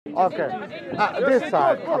Okay. This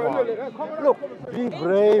side. Come on. Look, be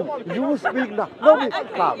brave. You speak now. No, be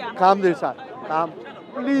calm. Calm this side. Calm.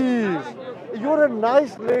 Please. You're a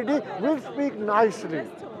nice lady. We'll speak nicely.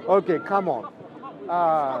 Okay, come on.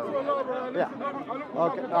 Yeah.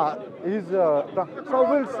 Okay. So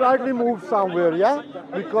we'll slightly move somewhere, yeah?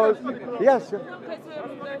 Because, yes.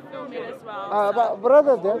 But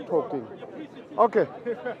brother, they're talking. Okay.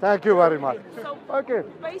 Thank you very much. So Okay.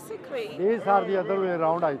 basically, These are the other way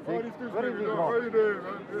around, I think. Where is he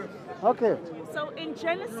gone? Okay. so in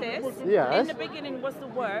Genesis, Yes. in the beginning was the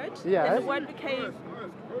Word, Yes. then the Word became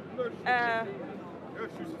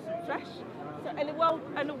flesh. So,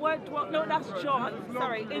 and the Word dwelt, no, that's John,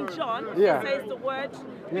 sorry. In John, Yeah. it says the Word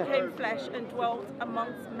Yeah. became flesh and dwelt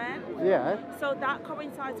amongst men. Yes. So that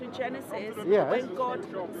coincides with Genesis. Yes. When God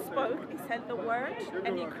spoke, He sent the Word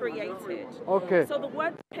and He created. Okay. So the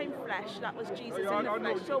Word became flesh, that was Jesus in the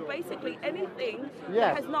flesh. So basically anything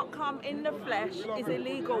Yes. that has not come in the flesh is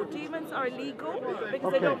illegal. Demons are illegal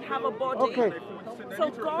because they Okay. don't have a body. Okay. So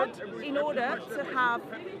God, in order to have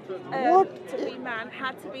What? to be man,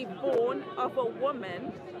 had to be born of a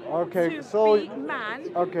woman. Okay, To so be man,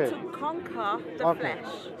 okay. to conquer the Okay.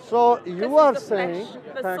 flesh. So This you is are the saying, flesh,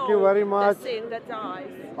 the thank soul, you very much. the sin that dies.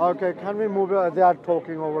 Okay, can we move? They are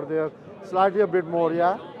talking over there. Slightly a bit more,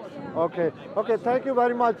 yeah? Okay. Okay, thank you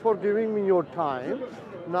very much for giving me your time.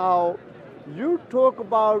 Now, you talk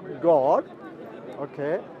about God,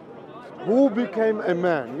 okay, who became a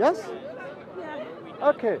man, yes? Yeah.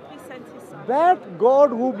 Okay. He sent his son. That God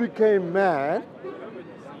who became man,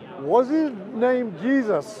 was his name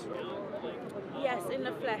Jesus? Yes, in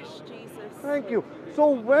the flesh, Jesus. Thank you. So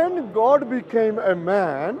when God became a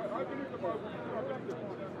man,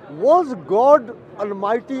 was God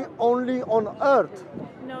Almighty only on earth?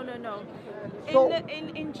 No, no, no. So-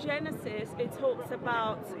 In Genesis, it talks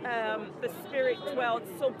about the Spirit dwelt.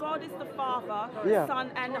 So God is the Father, Yeah.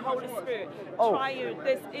 Son, and the Holy Spirit. Oh. Triune.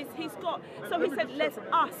 He's got. So He said, "Let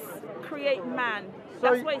us create man." So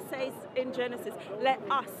That's y- what it says in Genesis. Let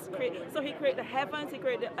us create. So He created the heavens, He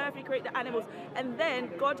created the earth, He created the animals, and then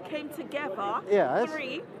God came together. Yes.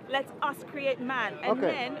 Three. Let us create man, and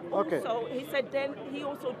Okay, then okay. also He said, then He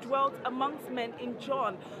also dwelt amongst men in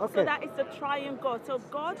John. Okay. So that is the triune God. So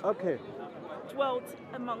God Okay. dwelt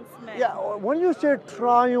amongst men. Yeah, when you say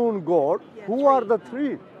triune God, Yeah, who are three. the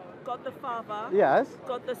three? God the Father, Yes.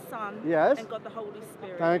 God the Son, Yes. and God the Holy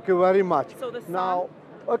Spirit. Thank you very much. So the Now,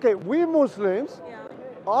 okay, we Muslims, Yeah.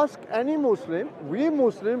 ask any Muslim, we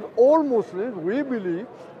Muslims, all Muslims, we believe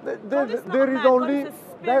that God is not there a is man, only God is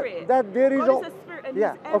a spirit. that there is God is a spirit and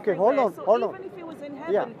yeah. He's Okay, hold everywhere. on, So hold on. even if He was in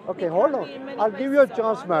heaven, Yeah, okay, He hold can on. be in many I'll give you a places at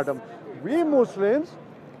chance, once. madam. We Muslims,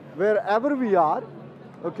 wherever we are,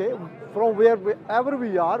 okay, from wherever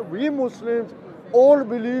we are, we Muslims all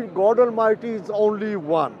believe God Almighty is only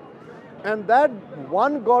one. And that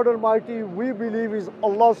one God Almighty we believe is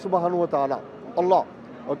Allah subhanahu wa ta'ala. Allah.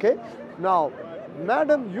 Okay? Now,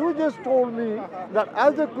 madam, you just told me that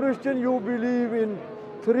as a Christian you believe in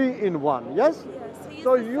three in one, yes? Yes, He is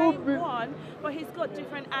So the you same one, but He's got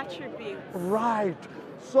different attributes. right.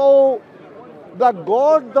 So the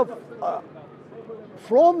God,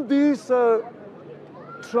 from these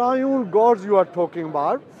triune gods you are talking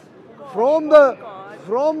about, from the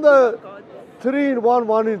God. three in one,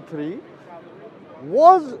 one in three,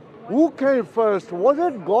 who came first? Was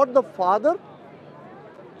it God the Father?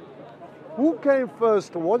 Who came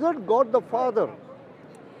first? Was it God the Father?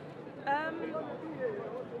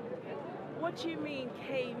 What do you mean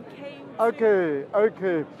came to? Okay,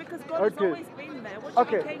 okay. Because God has Okay. always been there. What do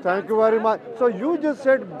you mean Okay, came thank down you to very earth? much. So you just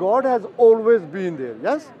said God has always been there,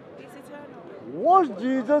 yes? He's eternal. Was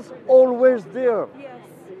Jesus always there? Yes.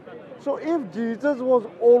 So if Jesus was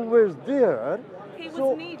always there, He was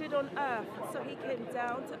so needed on earth, so He came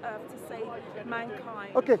down to earth to save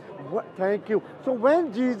mankind. okay, thank you. So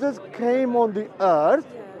when Jesus came on the earth,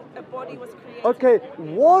 Yeah, a body was created. okay,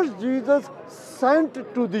 was Jesus sent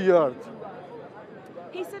to the earth?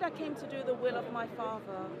 He said, I came to do the will of my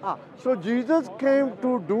Father. So Jesus came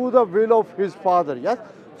to do the will of his Father, yes?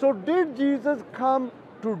 So did Jesus come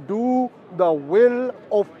to do the will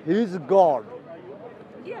of his God?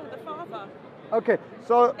 Yeah, the Father. Okay,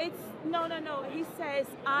 so It's no. He says,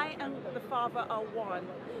 I and the Father are one.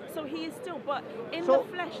 So He is still, but in So- the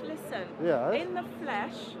flesh, listen. Yes. In the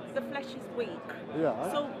flesh is weak.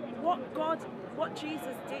 Yeah. So what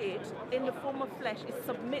Jesus did in the form of flesh is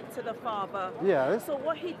submit to the Father. Yes. So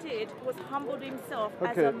what He did was humbled Himself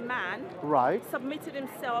as Okay. a man. Right. Submitted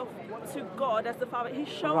Himself to God as the Father. He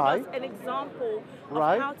showed Right. us an example of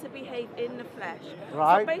Right. how to behave in the flesh.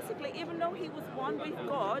 Right. So basically, even though He was one with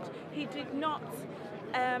God, He did not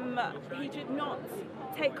he did not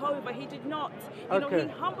take over. He did not, you know, Okay. he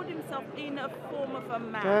humbled himself in a form of a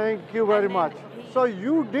man. Thank you very And then much. he So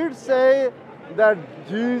you did say that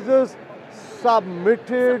Jesus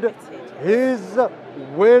submitted his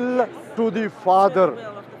will Yes. to the to the Father. will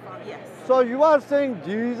of the Father. Yes. So you are saying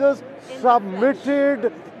Jesus In the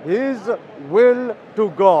submitted his will to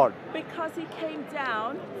God. Because he came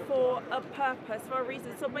down for a purpose, for a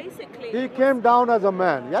reason. So basically, He it was- came down as a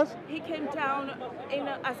man, yes? He came down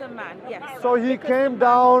as a man, yes. So he Because came the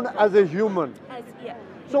man- down as a human. As, yeah.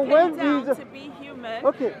 He So came when down Jesus- to be human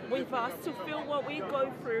Okay. with us, to feel what we go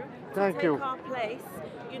through, to Thank take you. our place,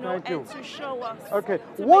 you know, Thank you. and to show us. Okay.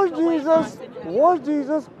 To Was make a way for us Jesus in heaven. was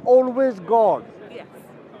Jesus always God? Yes.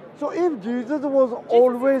 So if Jesus was Jesus is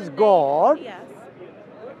always the name- God, Yes.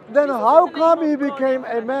 then Jesus how is the come name he of God became in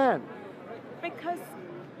a flesh. man? Because,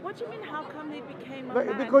 what do you mean? How come he became a Be-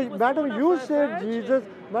 man? Because He was madam, born of you a said virgin.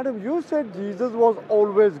 Jesus was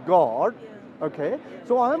always God. Yeah. Okay.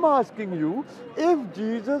 So I'm asking you, if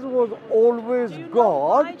Jesus was always Do you know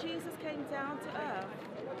God, why Jesus came down to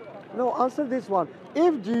earth? no, answer this one.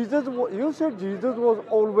 If you said Jesus was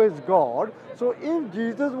always God, so if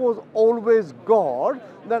Jesus was always God,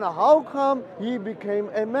 then how come he became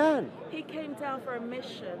a man? He came down for a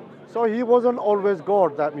mission. So he wasn't always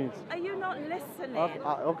God, that means. Are you not listening?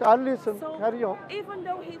 Okay, I'll listen. So, Carry on. even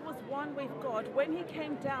though he was one with God, when he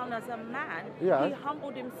came down as a man, Yes. he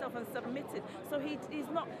humbled himself and submitted. So he's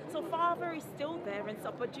not. So Father is still there and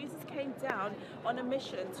stuff, but Jesus came down on a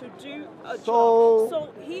mission to do a So- job.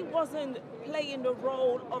 So he wasn't playing the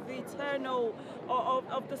role of the eternal or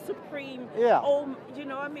of the supreme. Yeah. You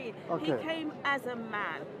know what I mean? Okay. He came as a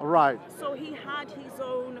man. Right. So he had his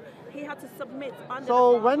own. He had to submit under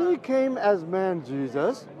So the when Father. he came as man,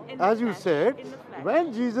 Jesus, In the as you flesh, said, in the flesh.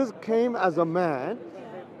 when Jesus came as a man,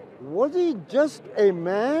 was he just a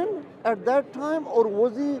man at that time, or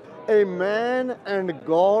was he a man and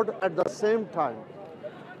God at the same time?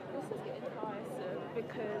 This is getting tiresome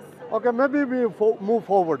because Okay, maybe we move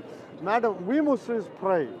forward. Madam, we Muslims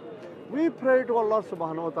pray. We pray to Allah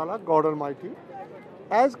subhanahu wa ta'ala, God Almighty.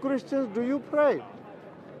 As Christians, do you pray?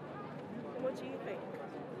 what do you think?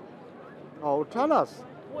 Oh, tell us.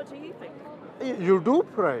 What do you think? You do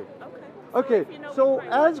pray. Okay. Okay, if you know so we pray,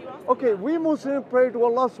 why as do you ask okay, me we Muslims pray to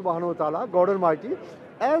Allah subhanahu wa ta'ala, God Almighty.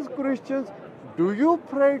 As Christians, do you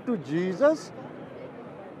pray to Jesus?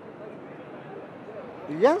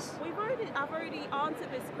 Yes? that? I've already answered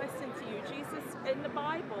this question to you. Jesus, in the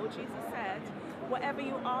Bible, Jesus said, whatever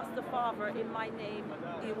you ask the Father in my name,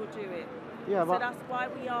 he will do it. Yeah, So but that's why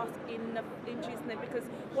we ask in Jesus' name, because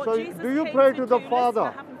what So Jesus do you came pray to to the do, Father?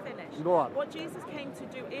 Listen, I haven't finished. Go on. What Jesus came to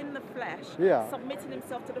do in the flesh, Yeah. submitting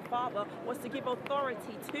himself to the Father, was to give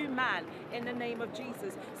authority to man in the name of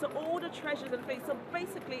Jesus. So all the treasures and things. So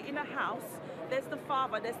basically, in a house, there's the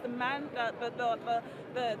father, there's the man,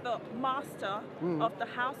 the master of the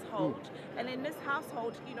household, and in this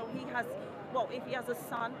household, you know, he has. Well, if he has a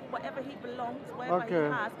son, whatever he belongs, whatever Okay.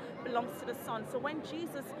 he has, belongs to the son. So when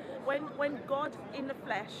Jesus, when God in the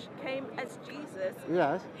flesh came as Jesus,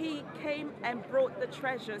 Yes. he came and brought the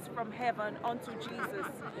treasures from heaven onto Jesus.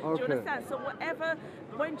 Do Okay. you understand? So whatever,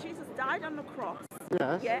 when Jesus died on the cross,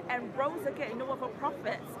 Yes. yeah, and rose again, no other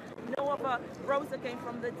prophets, no other rose again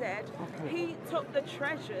from the dead. Okay. He took the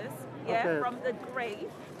treasures, yeah, Okay. from the grave,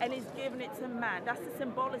 and he's given it to man. That's the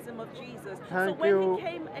symbolism of Jesus. So Thank when you. he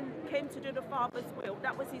came to do the Father's will,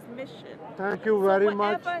 that was his mission. Thank you So very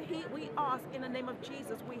much. whatever we ask in the name of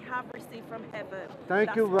Jesus, we have received from heaven.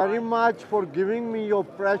 Thank you That's very why. much for giving me your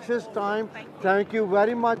precious time. Thank you. Thank you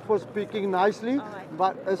very much for speaking nicely. All right.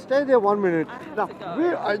 But stay there 1 minute. I have Now, to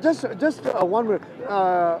go. we just 1 minute,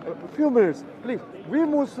 a few minutes, please. We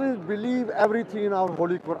Muslims believe everything in our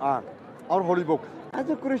Holy Quran, our holy book. As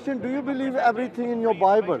a Christian, do you believe everything in your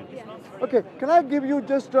Bible? Yes. Okay, can I give you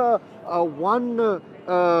just one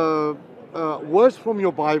verse from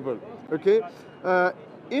your Bible? Okay,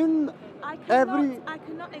 in every I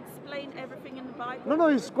cannot explain everything in the Bible. no,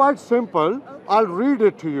 it's quite simple. I'll read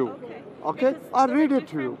it to you. Okay. Okay? Because I'll there are read it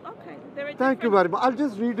to you. different- Okay. There are Thank you different- very much. I'll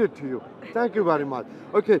just read it to you. Thank you very much.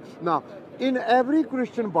 Okay, now, in every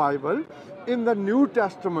Christian Bible, in the New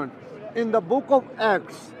Testament, in the book of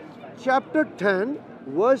Acts, chapter 10,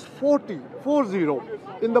 verse 40,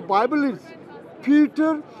 in the Bible, it's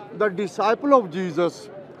Peter, the disciple of Jesus.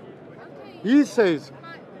 He says,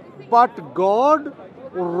 but God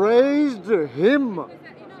raised him,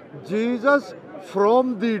 Jesus,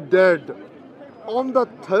 from the dead on the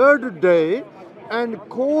third day and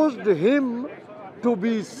caused him to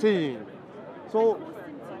be seen. So,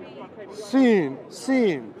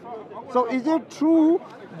 seen. So, is it true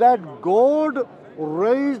that God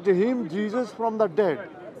raised him, Jesus, from the dead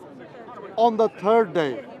on the third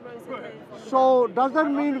day. He rose again. So does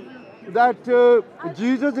that mean that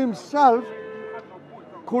Jesus himself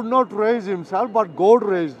could not raise himself, but God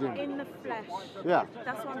raised him? In the flesh. Yeah.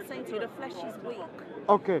 That's what I'm saying to you. The flesh is weak.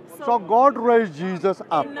 Okay. So God raised Jesus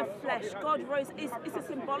up. In the flesh, God rose. It's a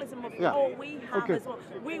symbolism of Yeah. all we have Okay. as well.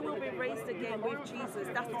 We will be raised again with Jesus.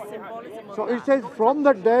 That's the symbolism of So that. it says from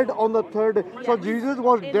the dead on the third day. So Yes. Jesus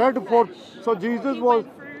was In dead the for. flesh. So Jesus He was.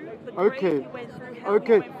 went through the grave, Okay. he went through hell,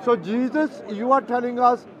 Okay. he went So through... Jesus, you are telling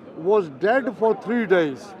us, was dead for 3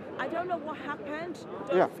 days. I don't know what happened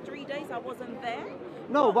those Yeah. 3 days. I wasn't there.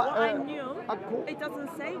 No, but, what I knew, co- it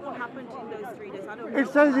doesn't say what happened in those 3 days. I don't know. It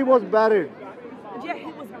says he was buried. Yeah,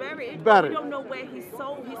 he was buried. But Buried. we don't know where his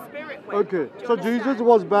soul, his spirit went. Okay. Do you So Jesus understand?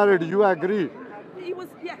 was buried. You agree? He was,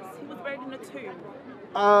 yes, he was buried in a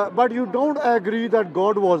tomb. But you don't agree that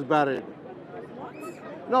God was buried.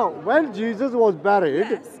 What? No, when Jesus was buried,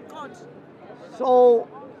 Yes, God. so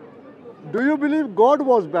do you believe God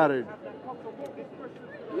was buried?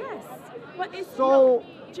 Yes, but it's So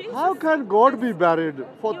not, Jesus, how can God be buried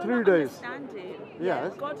for you're 3 not days? understanding.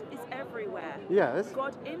 Yes. God is everywhere. Yes.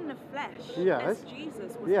 God in the flesh. Yes. As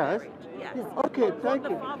Jesus was Yes. buried. Yes. Yeah, okay, But thank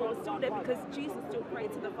God you. the Father was still there because Jesus still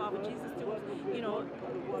prayed to the Father. Jesus still, you know,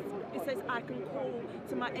 it says, I can call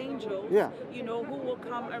to my angels, Yeah. you know, who will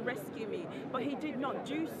come and rescue me. But he did not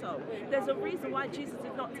do so. There's a reason why Jesus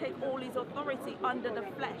did not take all his authority under the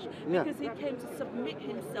flesh. Yeah. Because he came to submit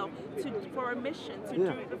himself for a mission to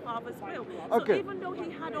Yeah. do the Father's will. So Okay. even though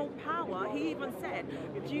he had all power, he even said,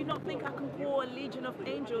 do you not think I can call a legion of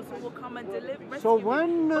angels who will come and rescue So me?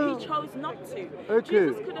 when, But he chose not to. okay.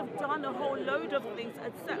 Jesus could have done a whole load of things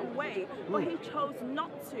a certain way, but he chose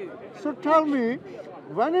not to. So tell me,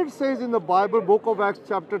 when it says in the Bible, book of Acts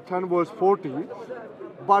chapter 10 verse 40,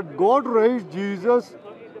 but God raised Jesus,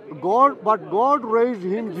 but God raised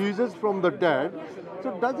him, Jesus, from the dead.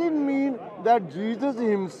 So does it mean that Jesus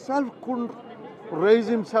himself couldn't raise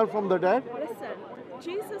himself from the dead? Listen,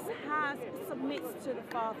 Jesus submits to the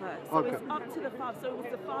Father, so Okay. it's up to the Father. So it was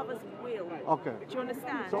the Father's will. Okay. Do you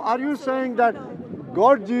understand? So are you saying even that though-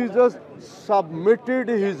 God Jesus submitted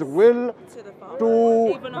his will to the Father, to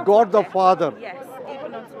even until God the death. Father? Yes,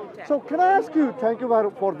 even until death. So can I ask you, thank you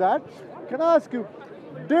for that. Can I ask you,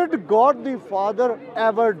 did God the Father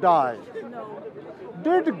ever die? No,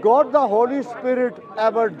 Did God the Holy Spirit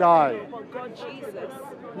ever die? but God Jesus.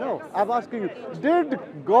 No, I'm asking you, did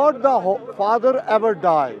God the Father ever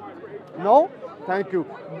die? No? Thank you.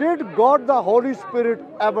 Did God the Holy Spirit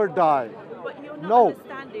ever die? But you're not No.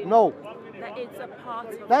 understanding No. that it's a part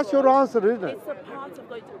of That's God. your answer, isn't it? It's a part of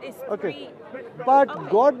God. It's Okay. three. But Okay.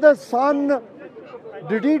 God the Son,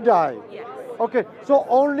 did he die? Yes. Okay, so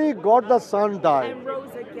only God the Son died. And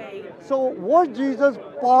rose again. So was Jesus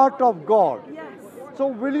part of God? Yes. So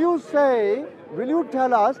will you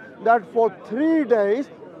tell us that for 3 days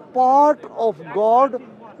part of God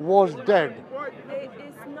was dead? It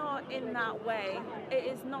is not in that way. It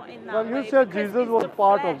is not in that Well, way. you said because Jesus it's was the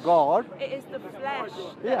part of flesh. God. It is the flesh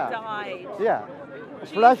Yeah. that died. Yeah.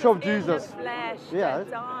 Flesh of In Jesus. the flesh Yes.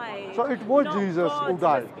 that died. So it was Not Jesus who God's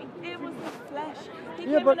died. It was the flesh. He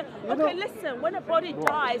Yeah, came but, in you okay, know- listen. When a body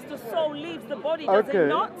dies, the soul leaves the body, does Okay, it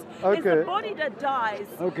not? It's okay. the body that dies.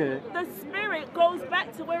 Okay. The spirit goes back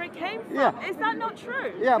to where it came from. Yeah. Is that not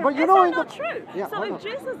true? Yeah, but you Is know that in not the- true? Yeah, So hold if on.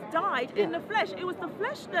 Jesus died in the flesh, it was the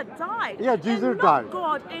flesh that died. Yeah, Jesus and not died.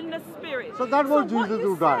 God in the spirit. So that was what Jesus you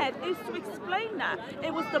who died. said is to explain that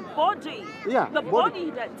it was the body. Yeah, The body. body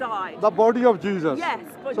that died. The body of Jesus. Yes,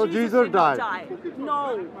 but so Jesus Jesus did not died. die.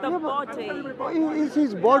 No, the Yeah, but- body. It's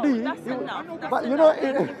his body. No, that's enough. That's but you enough. know,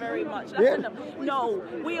 Thank you very much. That's yeah. enough. No,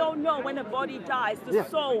 we all know when a body dies, the Yeah.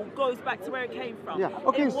 soul goes back to where it came from. Yeah.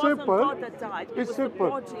 Okay, it it's wasn't simple. God that died. It It's was simple.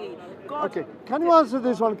 the body. God. Okay, can you answer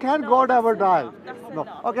this one? Can No, God that's ever die? enough. That's No.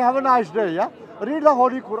 enough. Okay, have a nice day, yeah? Read the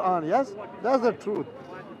Holy Quran, yes? That's the truth.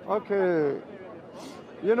 Okay.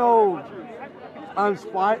 You know, I'm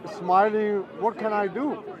smiling. What can I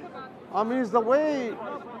do? I mean, it's the way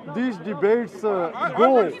these debates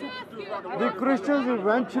go. The Christians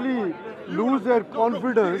eventually lose their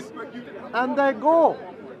confidence and they go.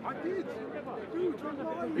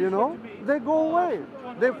 You know, they go away.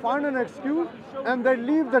 They find an excuse and they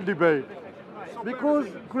leave the debate. Because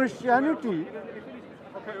Christianity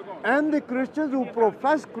and the Christians who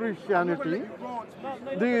profess Christianity,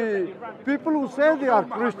 the people who say they are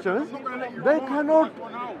Christians, they cannot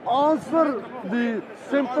answer the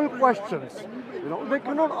simple questions. You know, they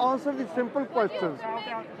cannot answer the simple questions.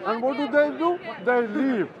 And what do? They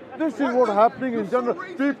leave. This is what's happening in general.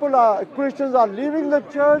 Christians are leaving the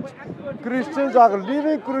church, Christians are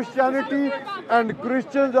leaving Christianity, and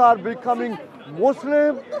Christians are becoming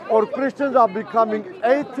Muslims or Christians are becoming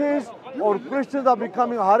atheists, or Christians are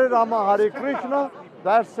becoming Hare Rama, Hare Krishna.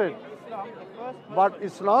 That's it. But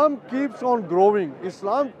Islam keeps on growing.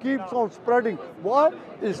 Islam keeps on spreading. Why?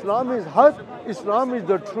 Islam is Haq. Islam is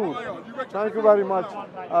the truth. Thank you very much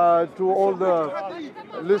to all the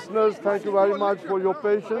listeners. Thank you very much for your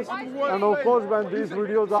patience. And of course, when these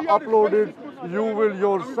videos are uploaded, you will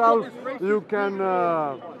yourself, you can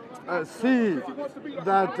see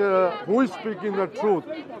that who is speaking the truth.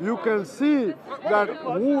 You can see that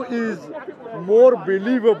who is more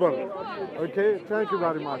believable. Okay, thank you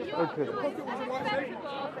very much. Okay.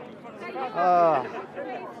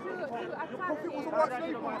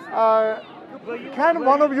 Can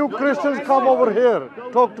one of you Christians come over here?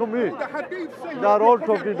 Talk to me. They are all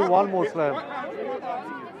talking to one Muslim.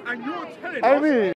 And you're telling I mean,